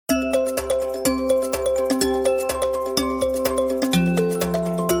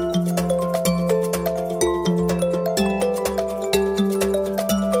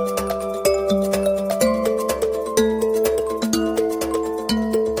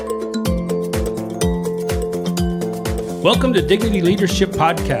Welcome to Dignity Leadership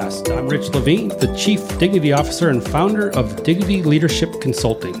Podcast. I'm Rich Levine, the Chief Dignity Officer and founder of Dignity Leadership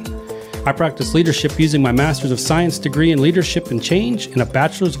Consulting. I practice leadership using my Master's of Science degree in Leadership and Change and a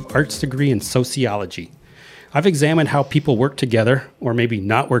Bachelor's of Arts degree in Sociology. I've examined how people work together, or maybe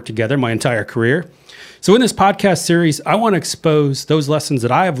not work together, my entire career. So in this podcast series, I want to expose those lessons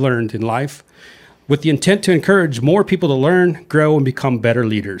that I have learned in life with the intent to encourage more people to learn, grow, and become better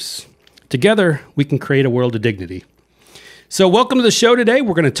leaders. Together, we can create a world of dignity. So welcome to the show today.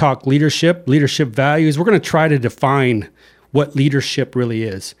 We're going to talk leadership values. We're going to try to define what leadership really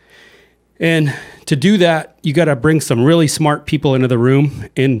is. And to do that, you got to bring some really smart people into the room.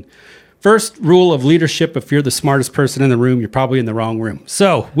 And first rule of leadership, if you're the smartest person in the room, you're probably in the wrong room.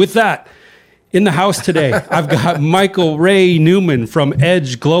 So with that, in the house today, I've got Michael Ray Newman from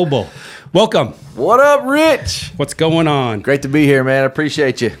Edge Global. Welcome. What up, Rich? What's going on? Great to be here, man. I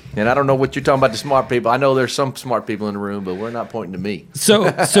appreciate you. And I don't know what you're talking about, the smart people. I know there's some smart people in the room, but we're not pointing to me. So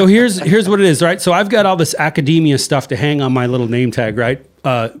here's what it is, right? So I've got all this academia stuff to hang on my little name tag, right?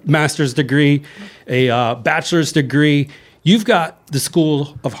 Master's degree, a bachelor's degree. You've got the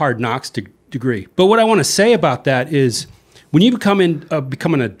School of Hard Knocks degree. But what I want to say about that is when you become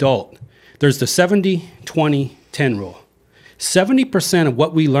an adult, there's the 70-20-10 rule. 70% of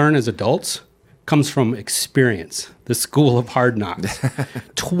what we learn as adults comes from experience, the School of Hard Knocks.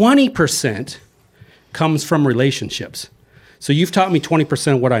 20% comes from relationships. So you've taught me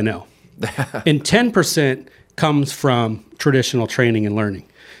 20% of what I know. And 10% comes from traditional training and learning.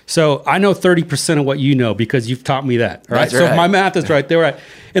 So I know 30% of what you know because you've taught me that. All right. That's right. So my math is right there. Right.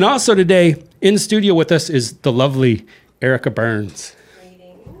 And also today in the studio with us is the lovely Erica Burns.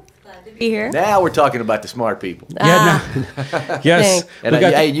 Here. Now we're talking about the smart people. Yes. And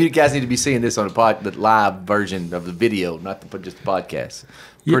hey, you guys need to be seeing this on the live version of the video, not just the podcast.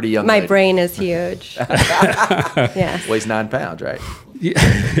 Pretty young My lady. brain is huge. Yes. Weighs 9 pounds, right?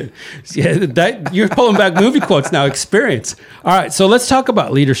 Yeah, you're pulling back movie quotes now. Experience. All right, so let's talk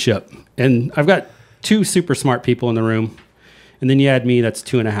about leadership. And I've got two super smart people in the room. And then you add me, that's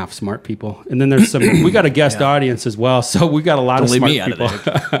 2.5 smart people. And then there's we got a guest audience as well. So we got a lot of smart people.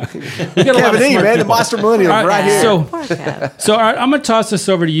 We got a lot of smart people. The monster millennial right here. So all right, I'm going to toss this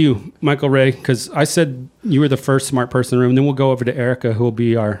over to you, Michael Ray, because I said you were the first smart person in the room. Then we'll go over to Erica, who will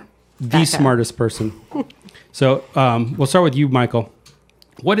be the smartest person. So we'll start with you, Michael.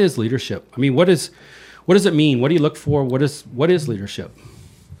 What is leadership? I mean, what does it mean? What do you look for? What is leadership?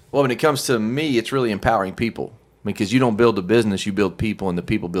 Well, when it comes to me, it's really empowering people. Because you don't build a business, you build people, and the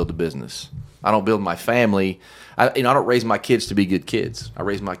people build the business. I don't build my family. I don't raise my kids to be good kids. I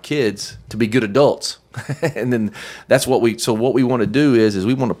raise my kids to be good adults. And then that's what we want to do is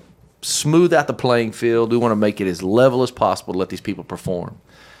we want to smooth out the playing field. We want to make it as level as possible to let these people perform.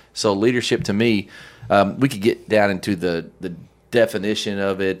 So leadership to me, we could get down into the definition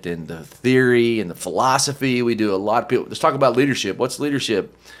of it and the theory and the philosophy. We do a lot of people. Let's talk about leadership. What's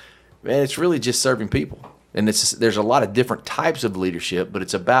leadership? Man, it's really just serving people. And there's a lot of different types of leadership, but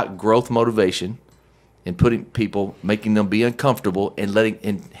it's about growth motivation and making them be uncomfortable and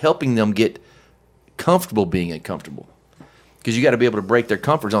helping them get comfortable being uncomfortable. Because you got to be able to break their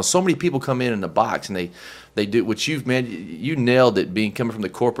comfort zone. So many people come in the box and they do what you nailed it, coming from the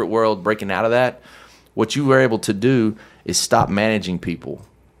corporate world, breaking out of that. What you were able to do is stop managing people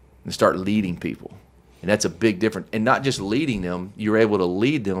and start leading people. And that's a big difference. And not just leading them, you were able to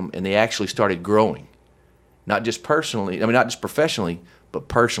lead them and they actually started growing. Not just professionally, but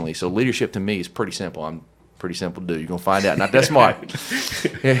personally. So leadership to me is pretty simple. I'm pretty simple to do. You're going to find out. Not that smart.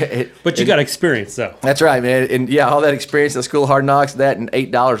 But you got experience, though. That's right, man. And yeah, all that experience, the School of Hard Knocks, that and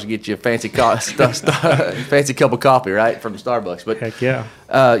 $8 to get you a fancy fancy cup of coffee, right, from Starbucks. But heck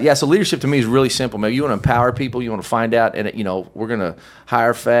yeah. So leadership to me is really simple, man. You want to empower people. You want to find out, and we're going to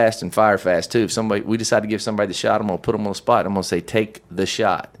hire fast and fire fast, too. If we decide to give somebody the shot, I'm going to put them on the spot. I'm going to say, take the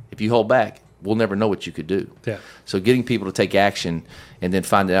shot. If you hold back, we'll never know what you could do. Yeah. So getting people to take action and then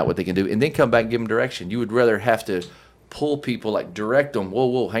finding out what they can do and then come back and give them direction. You would rather have to pull people, like direct them,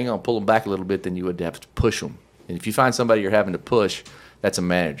 whoa, hang on, pull them back a little bit than you would have to push them. And if you find somebody you're having to push, that's a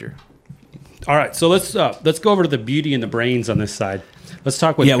manager. All right, so let's go over to the beauty and the brains on this side. Let's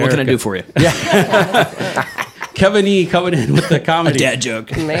talk with Erica. What can I do for you? Yeah. Kevin E. coming in with the comedy. A dad joke.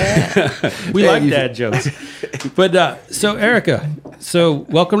 We like dad jokes. But so Erica,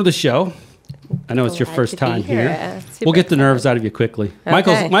 welcome to the show. I know it's your first time here. We'll get the nerves out of you quickly.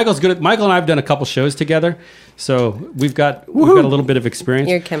 Okay. Michael's good at. Michael and I have done a couple shows together, so we've got a little bit of experience.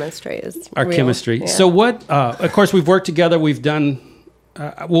 Your chemistry is our real. chemistry. Yeah. So what? Of course, we've worked together. We've done.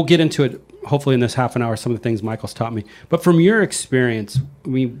 We'll get into it hopefully in this half an hour. Some of the things Michael's taught me. But from your experience, I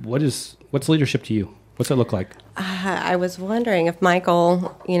mean, what's leadership to you? What's it look like? I was wondering if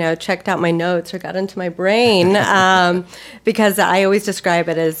Michael, checked out my notes or got into my brain, because I always describe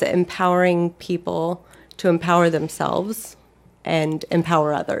it as empowering people to empower themselves and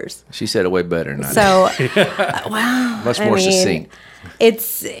empower others. She said it way better than I did. So, wow. Much more succinct.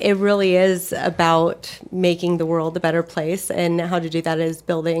 It really is about making the world a better place, and how to do that is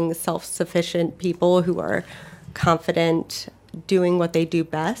building self-sufficient people who are confident, doing what they do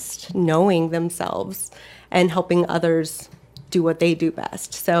best, knowing themselves, and helping others do what they do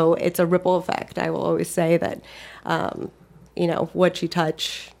best. So it's a ripple effect. I will always say that, what you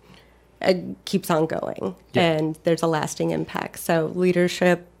touch keeps on going, and there's a lasting impact. So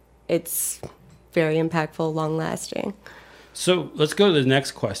leadership, it's very impactful, long-lasting. So let's go to the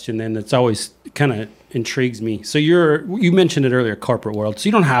next question then. That's always kind of intrigues me. So you mentioned it earlier, corporate world. So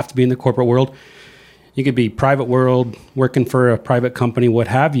you don't have to be in the corporate world. You could be private world, working for a private company, what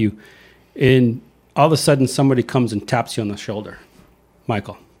have you. And all of a sudden somebody comes and taps you on the shoulder.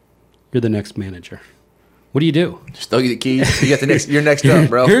 Michael, you're the next manager. What do you do? Just throw you the keys. You got the next. You're next up,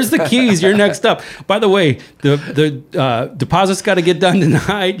 bro. Here's the keys. You're next up. By the way, the deposit's got to get done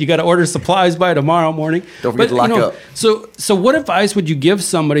tonight. You got to order supplies by tomorrow morning. Don't forget to lock up. So what advice would you give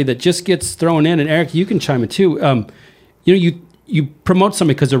somebody that just gets thrown in? And Eric, you can chime in too. You promote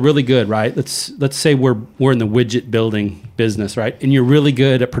somebody because they're really good, right? Let's say we're in the widget building business, right? And you're really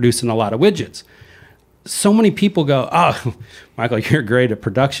good at producing a lot of widgets. So many people go, "Oh, Michael, you're great at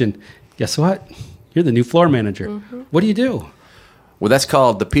production." Guess what? You're the new floor manager. Mm-hmm. What do you do? Well, that's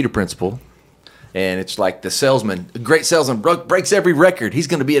called the Peter Principle. And it's like the salesman, a great salesman breaks every record. He's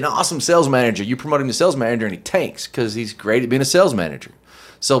going to be an awesome sales manager. You promote him to sales manager and he tanks because he's great at being a sales manager.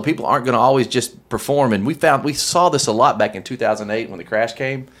 So people aren't going to always just perform. And we saw this a lot back in 2008 when the crash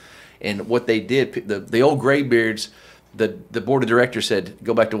came. And what they did, the old graybeards, the board of directors said,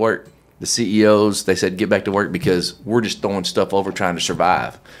 go back to work. The CEOs, they said, get back to work because we're just throwing stuff over trying to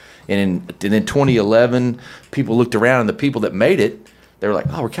survive. And in 2011, people looked around, and the people that made it, they were like,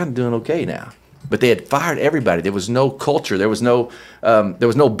 "Oh, we're kind of doing okay now." But they had fired everybody. There was no culture. There was no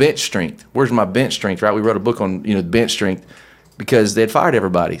bench strength. Where's my bench strength? Right? We wrote a book on bench strength because they had fired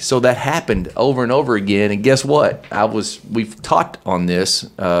everybody. So that happened over and over again. And guess what? We've taught on this,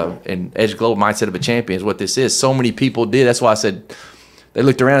 and Edge Global Mindset of a Champion is what this is. So many people did. That's why I said. They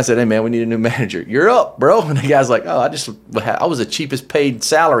looked around and said, "Hey, man, we need a new manager." "You're up, bro." And the guy's like, "Oh, I was the cheapest paid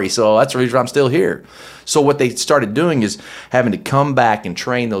salary, so that's the reason I'm still here." So what they started doing is having to come back and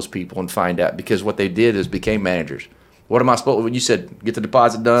train those people and find out, because what they did is became managers. What am I supposed to, when you said, get the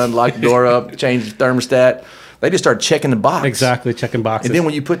deposit done, lock the door up, change the thermostat, they just started checking the box. Exactly, checking boxes. And then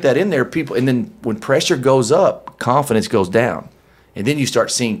when you put that in there, and then when pressure goes up, confidence goes down. And then you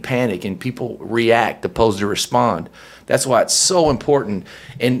start seeing panic and people react opposed to respond. That's why it's so important.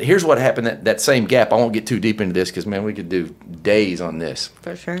 And here's what happened, that same gap. I won't get too deep into this because, man, we could do days on this.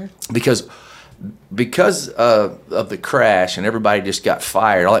 For sure. Because of the crash and everybody just got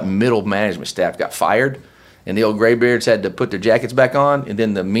fired, all that middle management staff got fired, and the old graybeards had to put their jackets back on, and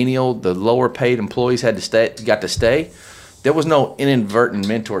then the lower paid employees got to stay. There was no inadvertent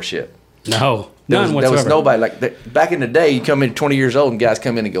mentorship. No, none whatsoever. There was nobody like that. Back in the day, you come in 20 years old and guys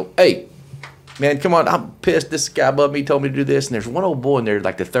come in and go, "Hey, man, come on, I'm pissed. This guy above me told me to do this." And there's one old boy in there,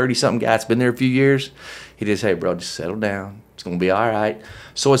 like the 30-something guy that's been there a few years. He just, "Hey, bro, just settle down. It's going to be all right."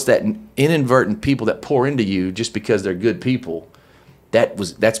 So it's that inadvertent people that pour into you just because they're good people.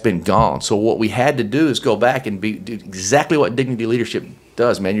 That's been gone. So what we had to do is go back and do exactly what Dignity Leadership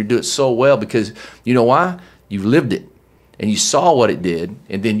does, man. You do it so well because you know why? You lived it. And you saw what it did,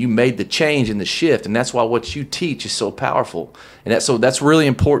 and then you made the change and the shift, and that's why what you teach is so powerful. And that's really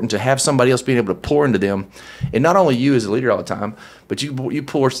important, to have somebody else being able to pour into them, and not only you as a leader all the time, but you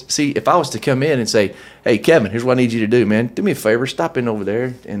pour. See, if I was to come in and say, "Hey, Kevin, here's what I need you to do, man. Do me a favor, stop in over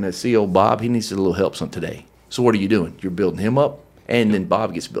there and see old Bob. He needs a little help today." So what are you doing? You're building him up, and then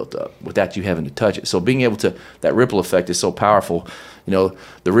Bob gets built up without you having to touch it. So being able to, that ripple effect is so powerful.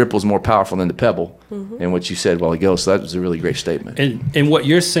 The ripple is more powerful than the pebble, and what you said a while ago. So that was a really great statement. And what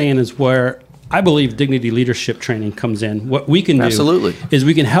you're saying is where I believe Dignity Leadership training comes in. What we can do is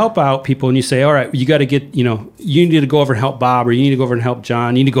we can help out people, and you say, all right, you got to get, you need to go over and help Bob, or you need to go over and help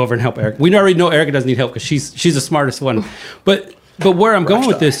John, you need to go over and help Eric. We already know Erica doesn't need help because she's the smartest one. But where I'm going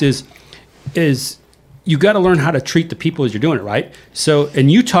with this is you got to learn how to treat the people as you're doing it, right? So,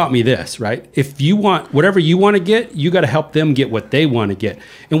 and you taught me this, right? If you want whatever you want to get, you got to help them get what they want to get.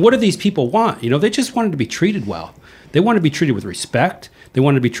 And what do these people want? They just wanted to be treated well. They want to be treated with respect. They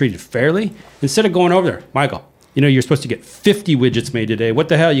want to be treated fairly. Instead of going over there, "Michael, you're supposed to get 50 widgets made today. What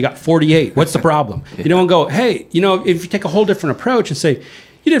the hell? You got 48. What's the problem?" And go, "Hey, if you take a whole different approach and say,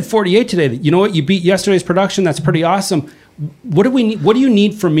 you did 48 today. You know what? You beat yesterday's production. That's pretty awesome. What do we need? What do you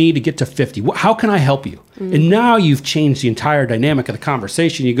need from me to get to 50? How can I help you? And now you've changed the entire dynamic of the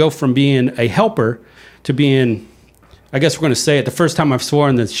conversation. You go from being a helper to being, I guess we're going to say it the first time I've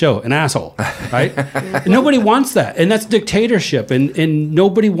sworn this show, an asshole, right? And nobody wants that. And that's dictatorship. And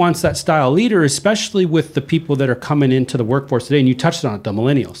nobody wants that style of leader, especially with the people that are coming into the workforce today. And you touched on it, the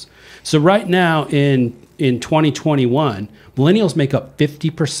millennials. So right now in 2021, millennials make up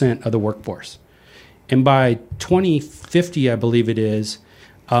 50% of the workforce. And by 2050, I believe it is,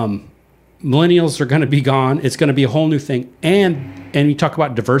 millennials are going to be gone. It's going to be a whole new thing. And you talk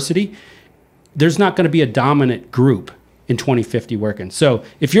about diversity, there's not going to be a dominant group in 2050 working. So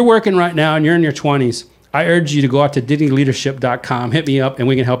if you're working right now and you're in your 20s, I urge you to go out to dignityleadership.com, hit me up, and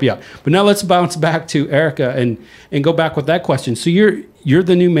we can help you out. But now let's bounce back to Erica and go back with that question. So you're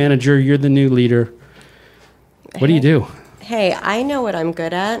the new manager, you're the new leader. What do you do? Hey, I know what I'm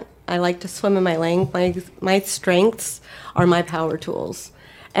good at. I like to swim in my lane. My strengths are my power tools.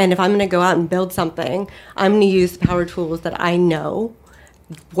 And if I'm going to go out and build something, I'm going to use the power tools that I know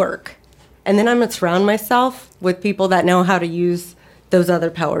work. And then I'm going to surround myself with people that know how to use those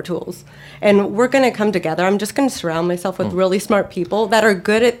other power tools. And we're going to come together. I'm just going to surround myself with really smart people that are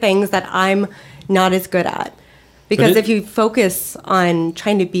good at things that I'm not as good at. Because if you focus on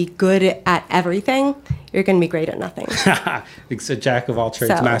trying to be good at everything, you're going to be great at nothing. It's a jack of all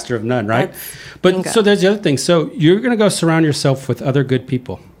trades, master of none, right? But bingo. So there's the other thing. So you're going to go surround yourself with other good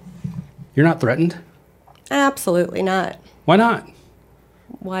people. You're not threatened? Absolutely not. Why not?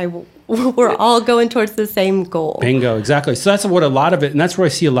 Why? We're all going towards the same goal. Bingo, exactly. So that's what a lot of it, and that's where I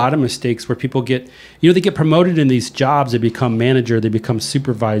see a lot of mistakes where people get, they get promoted in these jobs, they become manager, they become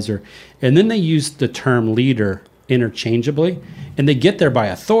supervisor, and then they use the term leader interchangeably, and they get there by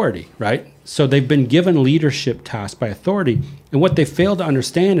authority, right? So they've been given leadership tasks by authority, and what they fail to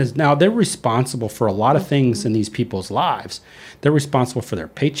understand is now they're responsible for a lot of things in these people's lives. They're responsible for their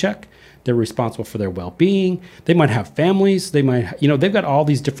paycheck. They're responsible for their well-being. They might have families. They might, they've got all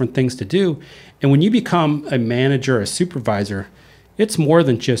these different things to do. And when you become a manager or a supervisor, it's more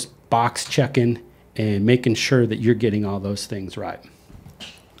than just box checking and making sure that you're getting all those things right.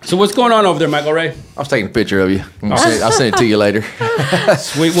 So what's going on over there, Michael Ray? I was taking a picture of you. I'll send it to you later.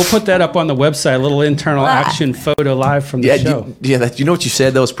 Sweet. We'll put that up on the website, a little internal action photo live from the show. You know what you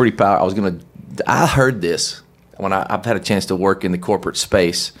said? That was pretty powerful. I heard this when I've had a chance to work in the corporate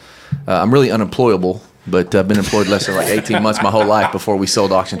space. I'm really unemployable, but I've been employed less than like 18 months my whole life before we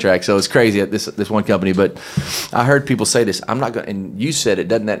sold Auction Track. So it's crazy at this one company. But I heard people say this. I'm not going. And you said it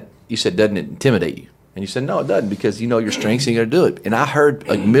doesn't. You said doesn't it intimidate you? And you said no, it doesn't, because you know your strengths and you're going to do it. And I heard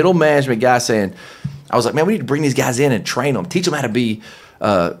a middle management guy saying, I was like, man, we need to bring these guys in and train them, teach them how to be,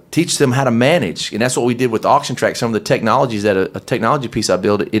 teach them how to manage. And that's what we did with Auction Track. Some of the technologies that a technology piece I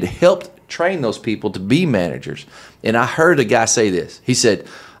built, it helped train those people to be managers. And I heard a guy say this. He said,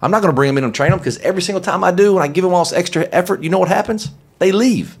 I'm not going to bring them in and train them, because every single time I do, when I give them all this extra effort, you know what happens? They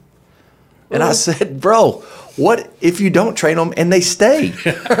leave. And I said, bro, what if you don't train them and they stay?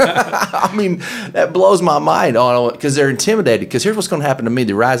 I mean, that blows my mind, because they're intimidated. Because here's what's going to happen to me.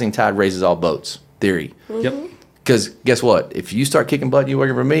 The rising tide raises all boats theory. Yep. Because guess what? If you start kicking butt and you're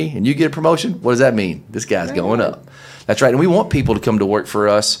working for me and you get a promotion, what does that mean? This guy's going up. That's right. And we want people to come to work for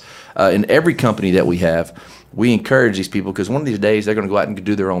us in every company that we have. We encourage these people, because one of these days they're going to go out and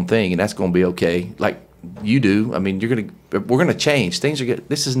do their own thing, and that's going to be okay. Like you do. I mean, we're going to change. Things are good.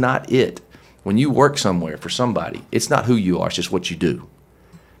 This is not it. When you work somewhere for somebody, it's not who you are, it's just what you do.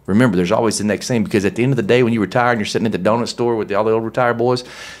 Remember, there's always the next thing, because at the end of the day, when you retire and you're sitting at the donut store with all the old retired boys,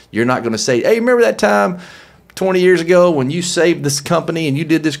 you're not going to say, hey, remember that time 20 years ago when you saved this company and you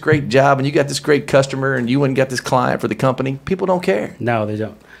did this great job and you got this great customer and you went and got this client for the company? People don't care. No, they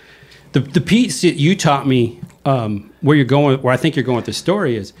don't. The piece that you taught me, where I think you're going with this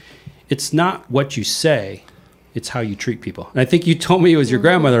story is, it's not what you say, it's how you treat people. And I think you told me it was your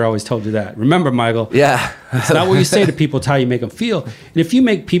grandmother always told you that. Remember, Michael? Yeah. It's not what you say to people, it's how you make them feel. And if you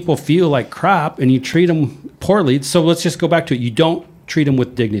make people feel like crap and you treat them poorly, so let's just go back to it. You don't treat them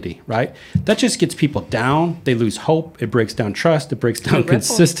with dignity, right? That just gets people down. They lose hope. It breaks down trust. It breaks down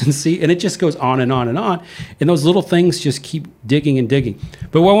consistency. And it just goes on and on and on. And those little things just keep digging and digging.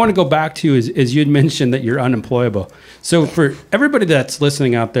 But what I want to go back to is you had mentioned that you're unemployable. So for everybody that's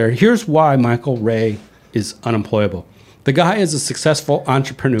listening out there, here's why Michael Ray is unemployable. The guy is a successful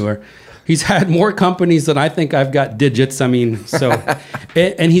entrepreneur. He's had more companies than I think I've got digits. I mean, so,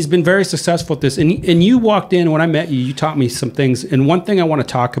 and he's been very successful at this. And you walked in, when I met you, you taught me some things. And one thing I want to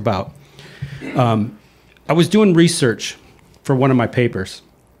talk about, I was doing research for one of my papers.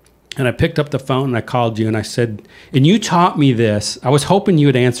 And I picked up the phone and I called you and I said, and you taught me this. I was hoping you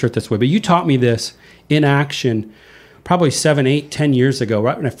would answer it this way, but you taught me this in action probably 7, 8, 10 years ago,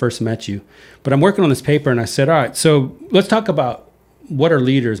 right when I first met you. But I'm working on this paper and I said, all right, so let's talk about what are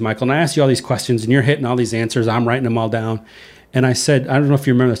leaders, Michael? And I asked you all these questions and you're hitting all these answers. I'm writing them all down. And I said, I don't know if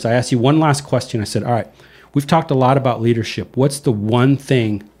you remember this. I asked you one last question. I said, all right, we've talked a lot about leadership. What's the one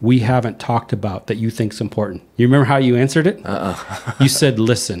thing we haven't talked about that you think is important? You remember how you answered it? You said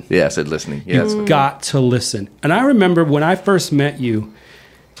listen. Yeah, I said listening. Yeah, You've got to listen. And I remember when I first met you,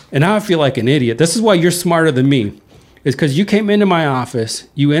 and now I feel like an idiot. This is why you're smarter than me, is because you came into my office,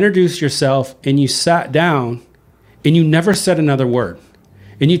 you introduced yourself, and you sat down, and you never said another word.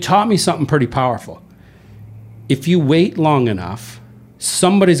 And you taught me something pretty powerful. If you wait long enough,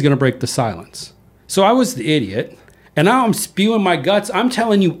 somebody's going to break the silence. So I was the idiot, and now I'm spewing my guts. I'm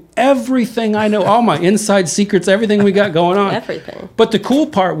telling you everything I know, all my inside secrets, everything we got going on. Everything. But the cool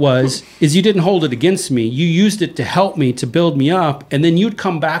part is you didn't hold it against me. You used it to help me, to build me up, and then you'd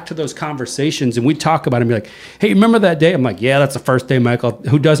come back to those conversations, and we'd talk about it and be like, hey, remember that day? I'm like, yeah, that's the first day, Michael.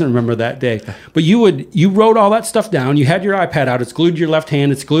 Who doesn't remember that day? But you wrote all that stuff down. You had your iPad out. It's glued to your left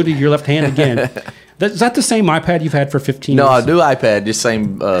hand. It's glued to your left hand again. Is that the same iPad you've had for 15 years? No, a new iPad, just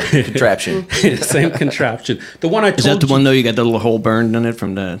same contraption. Same contraption. The one I told you. Is that the one, though, you got the little hole burned in it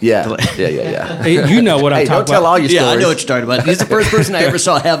from the... Yeah. Hey, you know what I'm Hey, talking don't tell about. all your stories. Yeah, I know what you're talking about. He's the first person I ever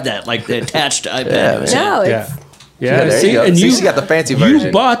saw have that, like the attached iPad. No, Yeah. it's Yeah, there you go. and See, you she's got the fancy version.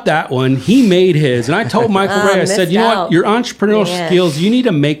 You bought that one. He made his, and I told Michael Ray, I said, missed you know what, out. your entrepreneurial Yeah. skills, you need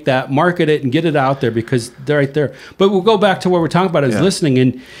to make that, market it, and get it out there because they're right there. But we'll go back to what we're talking about is listening,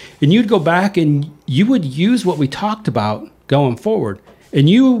 and you'd go back and you would use what we talked about going forward, and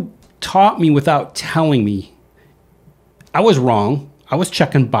you taught me without telling me. I was wrong. I was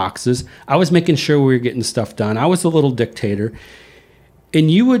checking boxes. I was making sure we were getting stuff done. I was a little dictator. And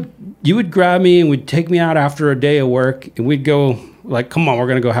you would grab me and would take me out after a day of work, and we'd go like, "Come on, we're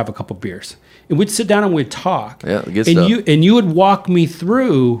gonna go have a couple beers." And we'd sit down and we'd talk. Yeah, good and stuff. you would walk me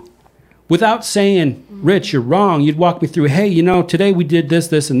through, without saying, "Rich, you're wrong." You'd walk me through, "Hey, today we did this,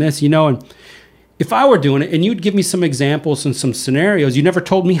 this, and this." And if I were doing it, and you'd give me some examples and some scenarios, you never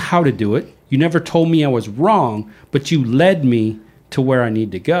told me how to do it. You never told me I was wrong, but you led me to where I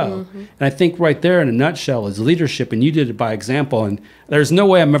need to go. And I think right there in a nutshell is leadership, and you did it by example. And there's no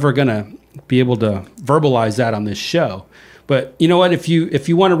way I'm ever going to be able to verbalize that on this show. But you know what? If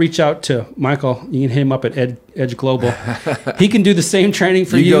you want to reach out to Michael, you can hit him up at Edge Global. He can do the same training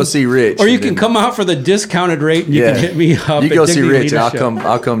for you. You go see Rich, or you and can then- come out for the discounted rate, and you can hit me up. You at go see Dignity Rich, and Leadership.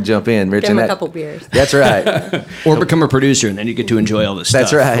 I'll come jump in, Rich. give him and a couple beers. That's right. Or become a producer, and then you get to enjoy all this stuff.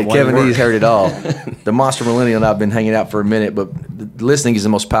 That's right. for what Kevin it D's works. heard it all. The Monster Millennial and I've been hanging out for a minute, but listening is the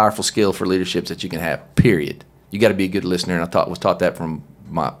most powerful skill for leadership that you can have, period. You got to be a good listener, and I was taught that from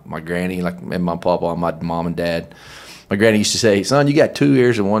my granny, and my papa, and my mom and dad. My granny used to say, "Son, you got 2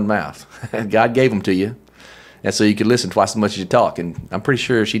 ears and 1 mouth. God gave them to you, and so you could listen twice as much as you talk." And I'm pretty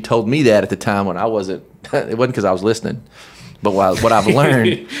sure she told me that at the time when I wasn't. It wasn't because I was listening, but what I've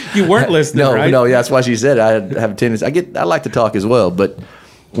learned. You weren't listening, No, right? no, yeah, that's why she said it. I have a tendency. I like to talk as well, but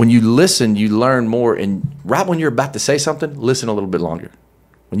when you listen, you learn more. And right when you're about to say something, listen a little bit longer.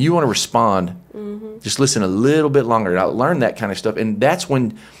 When you want to respond, just listen a little bit longer. And I learned that kind of stuff, and that's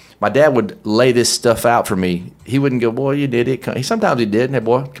when my dad would lay this stuff out for me. He wouldn't go, "Boy, you did it." Sometimes he did. And, "Hey,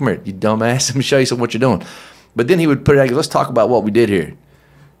 boy, come here, you dumbass. Let me show you what you're doing." But then he would put it out. Let's talk about what we did here.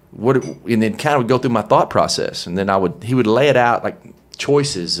 And then kind of go through my thought process. And then he would lay it out like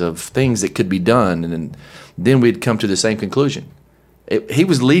choices of things that could be done. And then we'd come to the same conclusion. He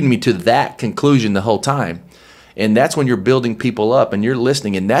was leading me to that conclusion the whole time. And that's when you're building people up and you're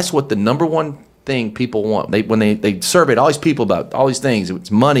listening. And that's what the number one thing people want. When they surveyed all these people about all these things,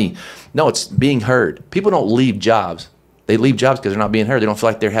 it's money. No, it's being heard. People don't leave jobs. They leave jobs because they're not being heard. They don't feel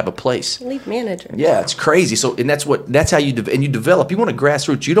like they have a place. Lead manager. Yeah, it's crazy. So, and that's how you develop. You want to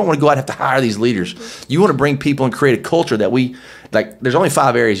grassroots. You don't want to go out and have to hire these leaders. You want to bring people and create a culture that there's only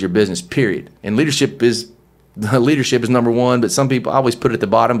 5 areas of your business, period. And leadership is number one, but some people always put it at the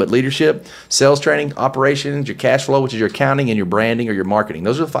bottom. But leadership, sales training, operations, your cash flow, which is your accounting, and your branding or your marketing.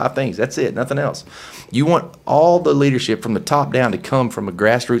 Those are the 5 things. That's it, nothing else. You want all the leadership from the top down to come from a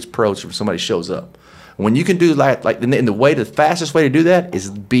grassroots approach when somebody shows up. When you can do the fastest way to do that is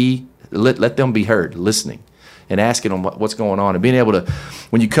let them be heard, listening, and asking them what's going on, and being able to,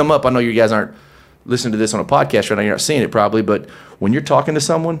 when you come up, I know you guys aren't listening to this on a podcast right now, you're not seeing it probably, but when you're talking to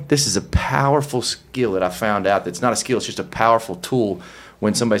someone, this is a powerful skill that I found out. That's not a skill, it's just a powerful tool.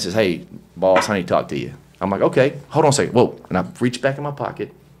 When somebody says, "Hey, boss, I need to talk to you," I'm like, "Okay, hold on a second." Whoa, and I reach back in my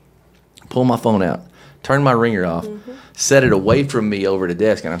pocket, pull my phone out. turn my ringer off, set it away from me over the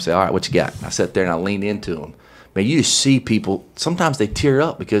desk, and I'm saying, all right, what you got? And I sat there and I leaned into them. Man, you just see people, sometimes they tear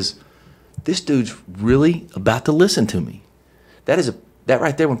up because this dude's really about to listen to me. That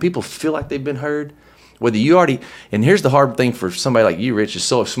right there, when people feel like they've been heard, whether you already, and here's the hard thing for somebody like you, Rich, is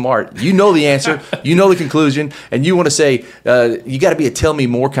so smart. You know the answer, you know the conclusion, and you want to say, you got to be a tell me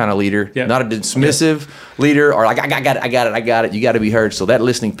more kind of leader, not a dismissive leader, or like, I got it. You got to be heard. So that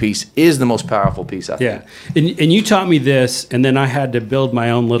listening piece is the most powerful piece, I think. Yeah. And you taught me this, and then I had to build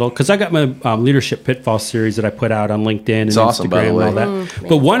my own little, because I got my Leadership Pitfall series that I put out on LinkedIn and awesome, Instagram by the way. and all that.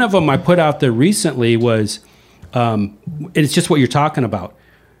 But one of them I put out there recently was, it's just what you're talking about,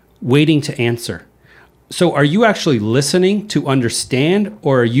 waiting to answer. So are you actually listening to understand,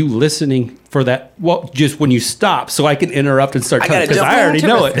 or are you listening for that? Well, just when you stop, so I can interrupt and start talking, because I already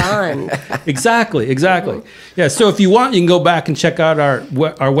know it. Exactly. Yeah. So if you want, you can go back and check out our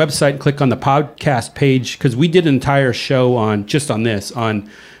website and click on the podcast page, because we did an entire show on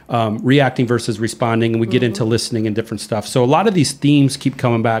reacting versus responding, and we get into listening and different stuff. So a lot of these themes keep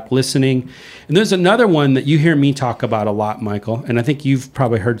coming back, listening. And there's another one that you hear me talk about a lot, Michael, and I think you've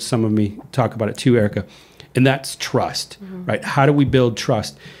probably heard some of me talk about it too, Erica, and that's trust, right? How do we build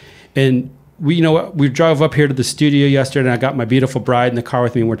trust? And we drove up here to the studio yesterday, and I got my beautiful bride in the car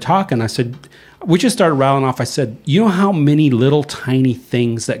with me, and we're talking. I said, we just started rattling off. I said, you know how many little tiny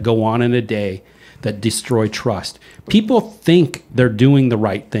things that go on in a day that destroy trust? People think they're doing the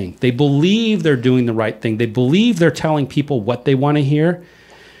right thing. They believe they're doing the right thing. They believe they're telling people what they want to hear,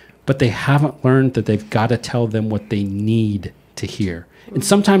 but they haven't learned that they've got to tell them what they need to hear. And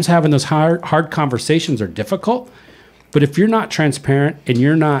sometimes having those hard conversations are difficult, but if you're not transparent and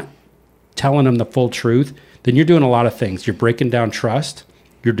you're not telling them the full truth, then you're doing a lot of things. You're breaking down trust.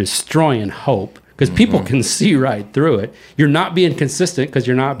 You're destroying hope, because people can see right through it. You're not being consistent because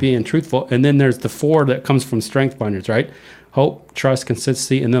you're not being truthful. And then there's the 4 that comes from Strength Finders, right? Hope, trust,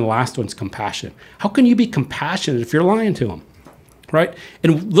 consistency, and then the last one's compassion. How can you be compassionate if you're lying to them, right?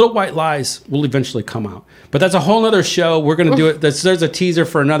 And little white lies will eventually come out. But that's a whole other show. We're going to do it. There's a teaser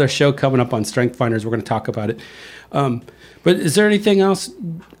for another show coming up on Strength Finders. We're going to talk about it. But is there anything else?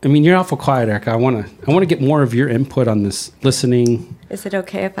 I mean, you're awful quiet, Erica. I want to get more of your input on this listening. Is it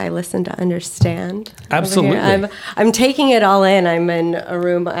okay if I listen to understand? Absolutely. I'm taking it all in. I'm in a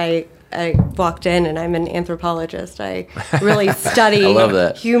room. I walked in, and I'm an anthropologist. I really study I love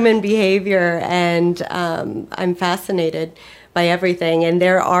that. human behavior, and I'm fascinated by everything. And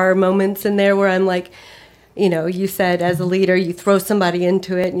there are moments in there where I'm like, you said as a leader, you throw somebody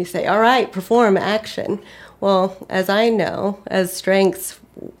into it and you say, all right, perform, action. Well, as I know, as strengths,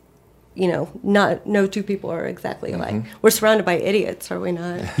 no two people are exactly alike. We're surrounded by idiots, are we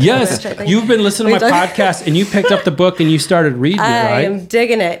not? Yes. You've been listening to my podcast, and you picked up the book and you started reading it, right? I am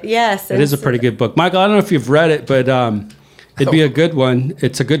digging it, yes. It is a pretty good book. Michael, I don't know if you've read it, but it'd be a good one.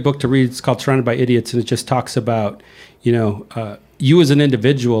 It's a good book to read. It's called Surrounded by Idiots, and it just talks about, you as an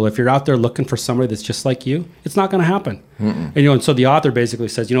individual. If you're out there looking for somebody that's just like you, it's not going to happen. And so the author basically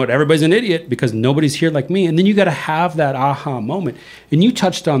says, everybody's an idiot because nobody's here like me. And then you got to have that aha moment. And you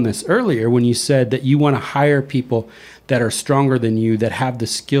touched on this earlier when you said that you want to hire people that are stronger than you, that have the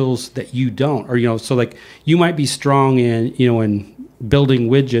skills that you don't, or so like you might be strong in building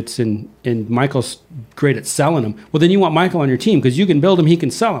widgets, and Michael's great at selling them. Well, then you want Michael on your team because you can build them, he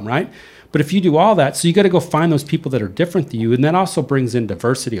can sell them, right? But if you do all that, so you got to go find those people that are different than you, and that also brings in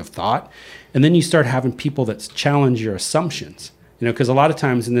diversity of thought. And then you start having people that challenge your assumptions, because a lot of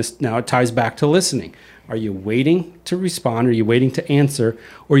times in this, now it ties back to listening. Are you waiting to respond? Are you waiting to answer?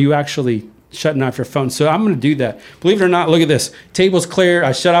 Or are you actually shutting off your phone? So I'm going to do that. Believe it or not, look at this. Table's clear.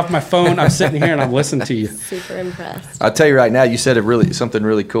 I shut off my phone. I'm sitting here and I'm listening to you. Super impressed. I'll tell you right now, you said something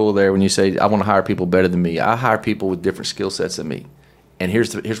really cool there when you say, I want to hire people better than me. I hire people with different skill sets than me. And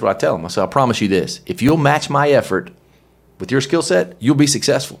here's what I tell them. I say, I promise you this. If you'll match my effort with your skill set, you'll be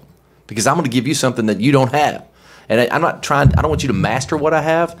successful. Because I'm going to give you something that you don't have. And I don't want you to master what I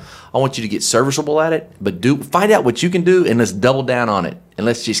have. I want you to get serviceable at it. But find out what you can do, and let's double down on it. And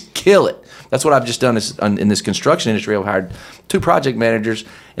let's just kill it. That's what I've just done in this construction industry. I've hired 2 project managers,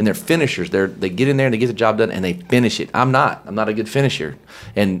 and they're finishers. They get in there and they get the job done, and they finish it. I'm not a good finisher.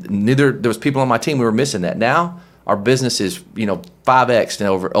 And there was people on my team who were missing that. Now, our business is 5x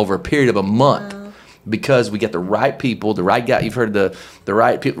over a period of a month. Wow. Because we get the right people, the right guy. You've heard the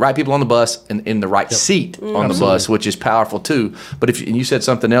right people on the bus and in the right seat on the bus, which is powerful too. But and you said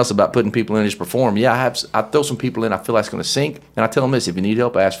something else about putting people in to just perform. Yeah, I throw some people in I feel like it's going to sink, and I tell them this: if you need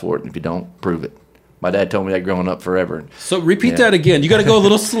help, ask for it, and if you don't, prove it. My dad told me that growing up forever. So repeat that again. You got to go a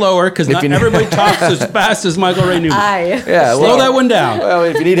little slower because not everybody talks as fast as Michael Ray Newman. Slow that one down. Well,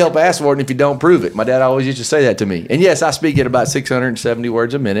 if you need help, ask for it, and if you don't, prove it. My dad always used to say that to me. And yes, I speak at about 670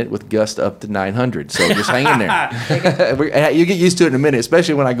 words a minute with gust up to 900. So just hang in there. You get used to it in a minute,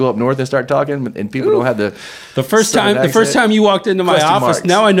 especially when I go up north and start talking, and people don't have the first time you walked into my office.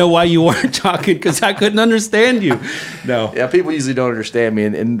 Now I know why you weren't talking because I couldn't understand you. No. Yeah, people usually don't understand me,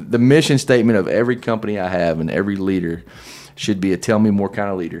 and the mission statement of every company I have and every leader should be a tell me more kind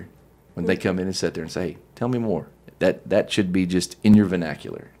of leader. When they come in and sit there and say, hey, tell me more. That should be just in your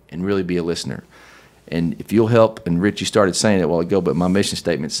vernacular and really be a listener. And if you'll help, and Rich, you started saying it a while ago, but my mission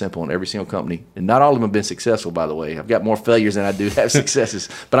statement's simple in every single company. And not all of them have been successful, by the way. I've got more failures than I do have successes,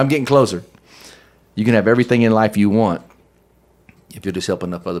 but I'm getting closer. You can have everything in life you want if you'll just help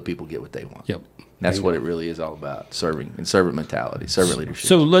enough other people get what they want. Yep. That's what it really is all about, serving and servant mentality, servant leadership.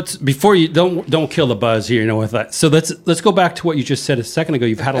 So let's, before you don't kill the buzz here, with that. So let's go back to what you just said a second ago.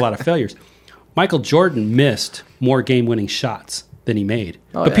 You've had a lot of failures. Michael Jordan missed more game-winning shots than he made,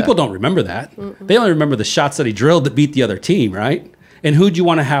 but people don't remember that. They only remember the shots that he drilled that beat the other team, right? And who'd you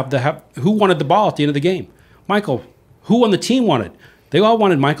want to have who wanted the ball at the end of the game? Michael. Who on the team wanted? They all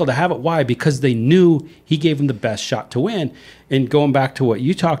wanted Michael to have it. Why? Because they knew he gave them the best shot to win. And going back to what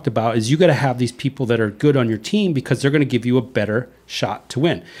you talked about is you got to have these people that are good on your team because they're going to give you a better shot to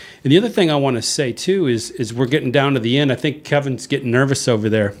win. And the other thing I want to say too is we're getting down to the end. I think Kevin's getting nervous over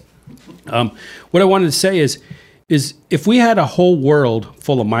there. What I wanted to say is if we had a whole world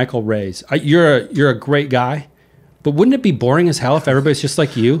full of Michael Rays, you're a great guy. But wouldn't it be boring as hell if everybody's just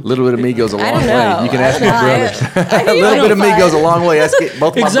like you? A little bit of me goes a long way. Know. You can ask my brothers. A little bit of me goes a long way. Ask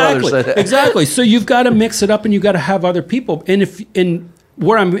both my brothers. Exactly. So you've got to mix it up, and you've got to have other people. And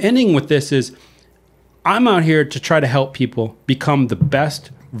where I'm ending with this is, I'm out here to try to help people become the best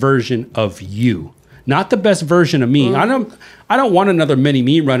version of you, not the best version of me. I don't want another mini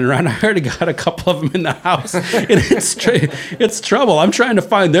me running around. I already got a couple of them in the house, and it's trouble. I'm trying to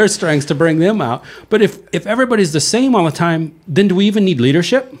find their strengths to bring them out. But if everybody's the same all the time, then do we even need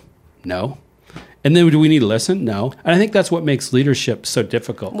leadership? No. And then do we need to listen? No. And I think that's what makes leadership so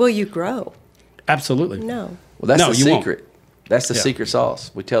difficult. Will you grow? Absolutely. No. Well, that's the secret. Won't. That's the secret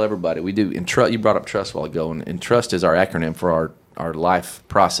sauce. We tell everybody. We do. And you brought up trust a while ago, and trust is our acronym for our life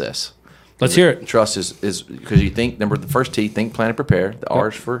process. Let's hear it. Trust is because you think, the first T, think, plan, and prepare. The R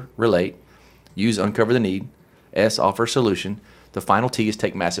is for relate. Use, uncover the need. S, offer a solution. The final T is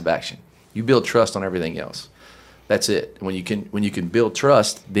take massive action. You build trust on everything else. That's it. When you can build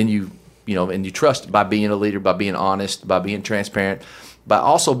trust, then you trust by being a leader, by being honest, by being transparent, by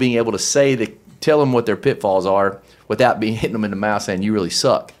also being able to tell them what their pitfalls are without hitting them in the mouth saying you really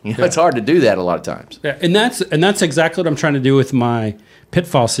suck. It's hard to do that a lot of times. Yeah, and that's exactly what I'm trying to do with my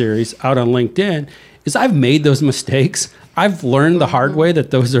Pitfall series out on LinkedIn. Is I've made those mistakes. I've learned the hard way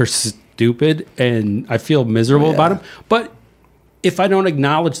that those are stupid, and I feel miserable about them. But if I don't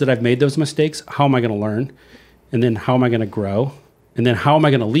acknowledge that I've made those mistakes, how am I going to learn? And then how am I going to grow? And then how am I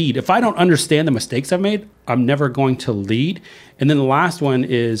going to lead? If I don't understand the mistakes I've made, I'm never going to lead. And then the last one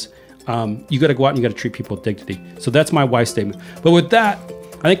is you got to go out and you got to treat people with dignity. So that's my why statement. But with that,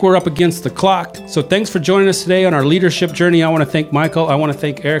 I think we're up against the clock. So thanks for joining us today on our leadership journey. I want to thank Michael. I want to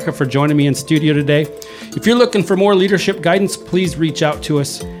thank Erica for joining me in studio today. If you're looking for more leadership guidance, please reach out to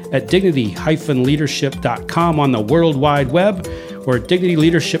us at dignity-leadership.com on the World Wide Web, or Dignity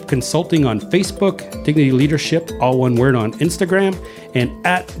Leadership Consulting on Facebook, Dignity Leadership, all one word, on Instagram, and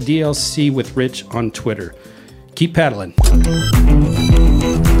at DLC with Rich on Twitter. Keep paddling.